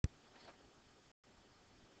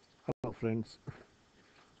Hello friends,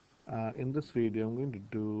 in this video I'm going to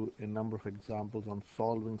do a number of examples on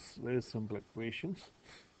solving very simple equations.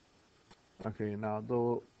 Okay, now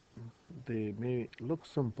though they may look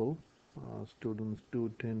simple, students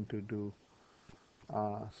do tend to do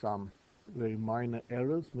some very minor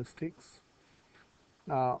errors, mistakes.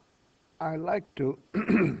 Now I like to,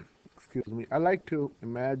 excuse me, I like to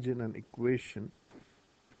imagine an equation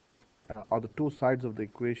or the two sides of the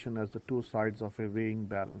equation as the two sides of a weighing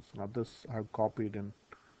balance. Now this I've copied and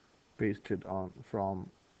pasted on from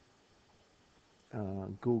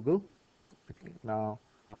Google. Okay. Now,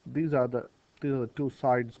 these are the two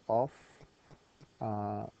sides of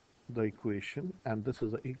uh, the equation, and this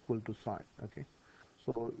is the equal to sign. Okay.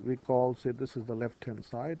 So we call, say, this is the left hand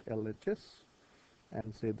side, LHS,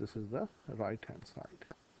 and say this is the right hand side.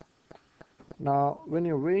 Now, when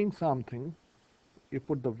you're weighing something, you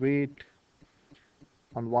put the weight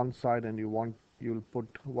on one side, and you'll put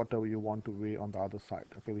whatever you want to weigh on the other side.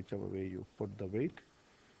 Okay, whichever way you put the weight,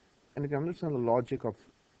 and you can understand the logic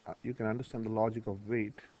of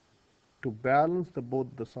weight. To balance both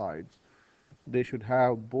the sides, they should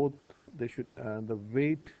have both they should the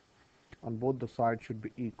weight on both the sides should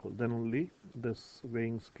be equal. Then only this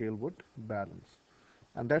weighing scale would balance.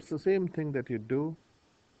 And that's the same thing that you do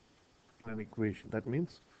in an equation. That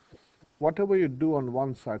means whatever you do on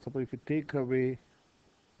one side, suppose if you take away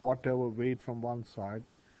whatever weight from one side,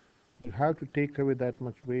 you have to take away that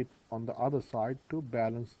much weight on the other side to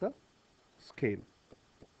balance the scale.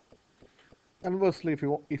 Conversely, if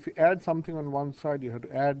you add something on one side, you have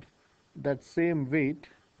to add that same weight,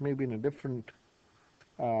 maybe in a different.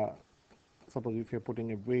 Uh, Suppose if you're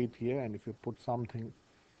putting a weight here, and if you put something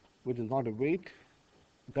which is not a weight,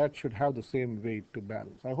 that should have the same weight to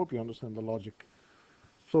balance. I hope you understand the logic.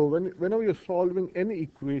 So whenever you're solving any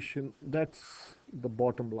equation, that's the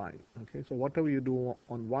bottom line. Okay. So whatever you do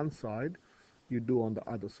on one side, you do on the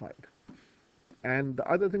other side. And the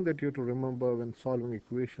other thing that you have to remember when solving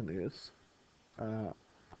equation is uh,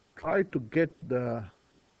 try to get the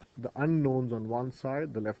unknowns on one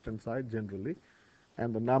side, the left hand side generally,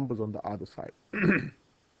 and the numbers on the other side.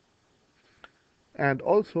 And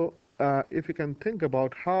also, if you can think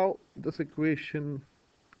about how this equation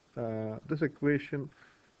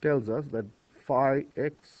tells us that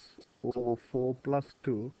 5x over 4 plus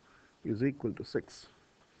 2 is equal to 6.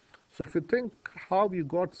 So if you think how you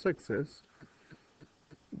got 6 is,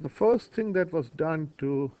 the first thing that was done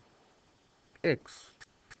to x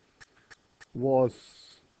was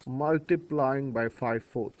multiplying by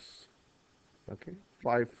 5/4. Okay,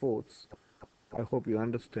 5/4, I hope you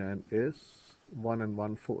understand, is 1 and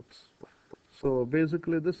 1/4. So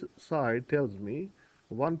basically this side tells me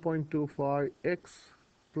 1.25x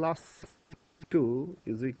plus 2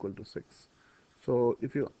 is equal to 6. So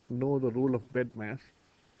if you know the rule of bed math,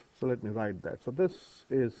 so let me write that. So this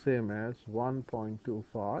is same as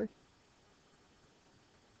 1.25x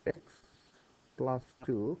plus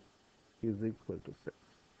 2 is equal to 6.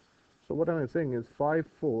 So what am I saying is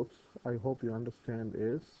 5/4, I hope you understand,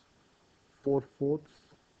 is 4/4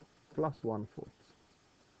 plus 1/4.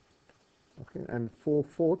 Okay, and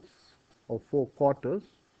 4/4 or 4/4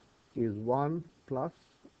 is 1 plus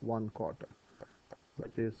 1/4,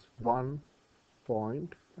 which is 1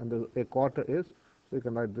 point, and a quarter is, so you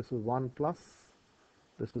can write this is 1 plus,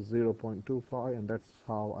 this is 0.25, and that's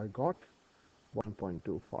how I got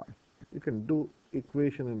 1.25. You can do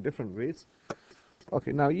equation in different ways.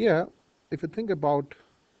 Okay, now here, if you think about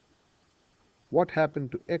what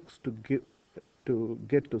happened to x to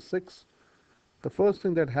get to 6, the first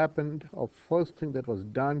thing that happened, or first thing that was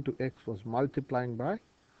done to x, was multiplying by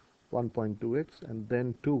 1.2x, and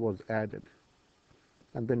then 2 was added,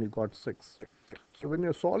 and then you got 6. So when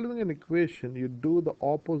you're solving an equation, you do the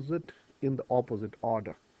opposite in the opposite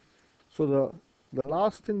order. So the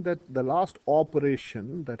last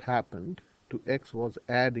operation that happened to x was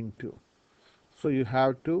adding 2. So you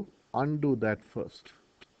have to undo that first.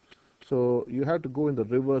 So you have to go in the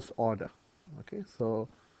reverse order. Okay, so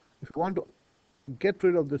if you want to get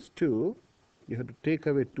rid of this 2, you have to take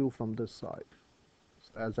away 2 from this side.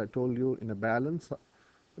 So as I told you, in a balance,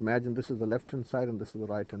 imagine this is the left hand side and this is the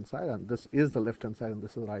right hand side, and this is the left hand side and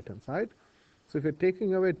this is the right hand side. So if you're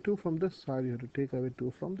taking away 2 from this side, you have to take away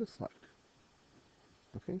 2 from this side.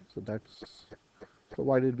 Okay, so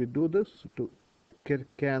why did we do this? To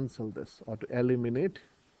cancel this, or to eliminate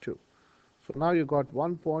 2. So now you got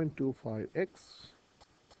 1.25x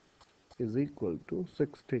is equal to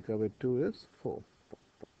 6 take away 2 is 4.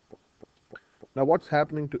 Now what's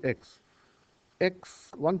happening to x?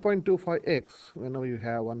 1.25x, whenever you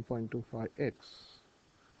have 1.25x,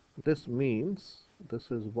 this means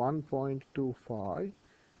this is 1.25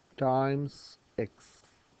 times x.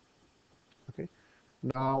 Okay.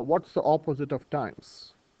 Now, what's the opposite of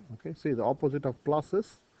times? Okay, see, the opposite of plus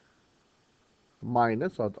is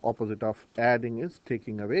minus, or the opposite of adding is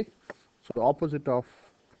taking away. So the opposite of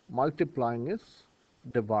multiplying is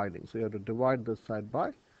dividing. So you have to divide this side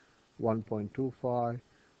by 1.25. So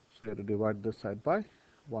you have to divide this side by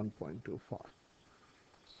 1.25.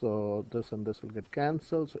 So this and this will get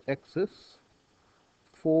cancelled. So x is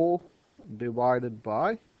 4 divided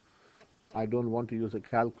by, I don't want to use a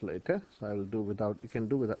calculator, so I will do without, you can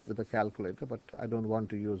do with a calculator, but I don't want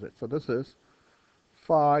to use it. So this is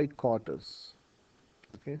 5 quarters.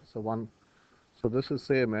 Okay, so this is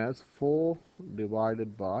same as 4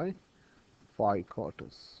 divided by 5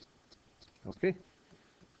 quarters. Okay,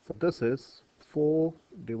 so this is 4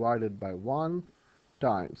 divided by 1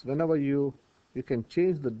 times. Whenever you can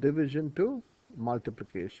change the division to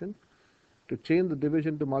multiplication. To change the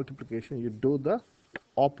division to multiplication, you do the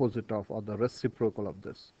opposite of, or the reciprocal of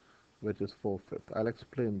this, which is 4/5. I'll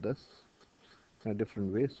explain this in a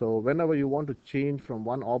different way. So whenever you want to change from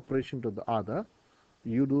one operation to the other,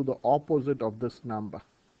 you do the opposite of this number.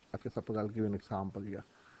 Okay, suppose I'll give you an example here.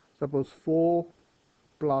 Suppose 4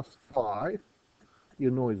 plus 5,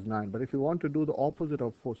 you know, is 9. But if you want to do the opposite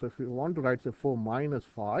of 4, so if you want to write, say, 4 minus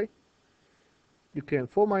 5, you can.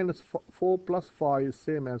 4 plus 5 is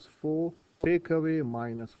same as 4 take away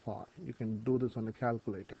minus 5. You can do this on a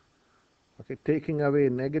calculator. Okay, taking away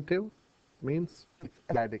negative means it's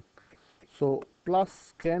adding. So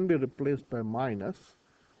plus can be replaced by minus,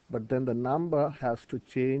 but then the number has to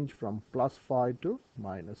change from plus 5 to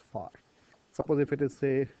minus 5. Suppose if it is,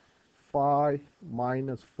 say, 5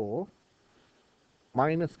 minus 4,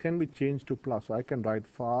 minus can be changed to plus. So I can write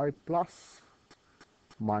 5 plus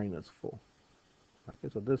minus 4. Okay,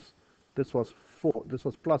 so this was 4, this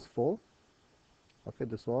was plus 4. Okay,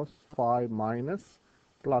 this was 5 minus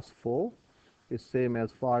plus 4 is same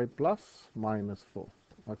as 5 plus minus 4.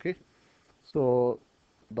 Okay, so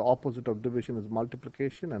the opposite of division is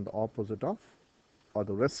multiplication, and the opposite of, or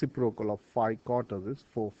the reciprocal of 5 quarters is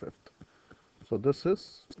 4/5. So this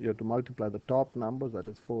is, you have to multiply the top numbers, that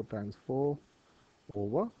is 4 times 4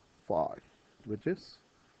 over 5, which is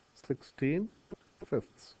 16/5.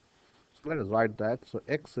 So let us write that. So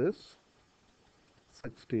x is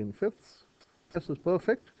 16/5. This is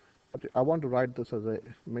perfect, but I want to write this as a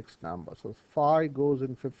mixed number. So 5 goes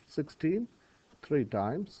in 16 3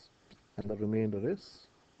 times, and the remainder is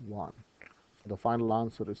 1. So the final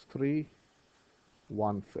answer is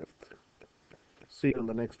 3/1/5. See you in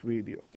the next video.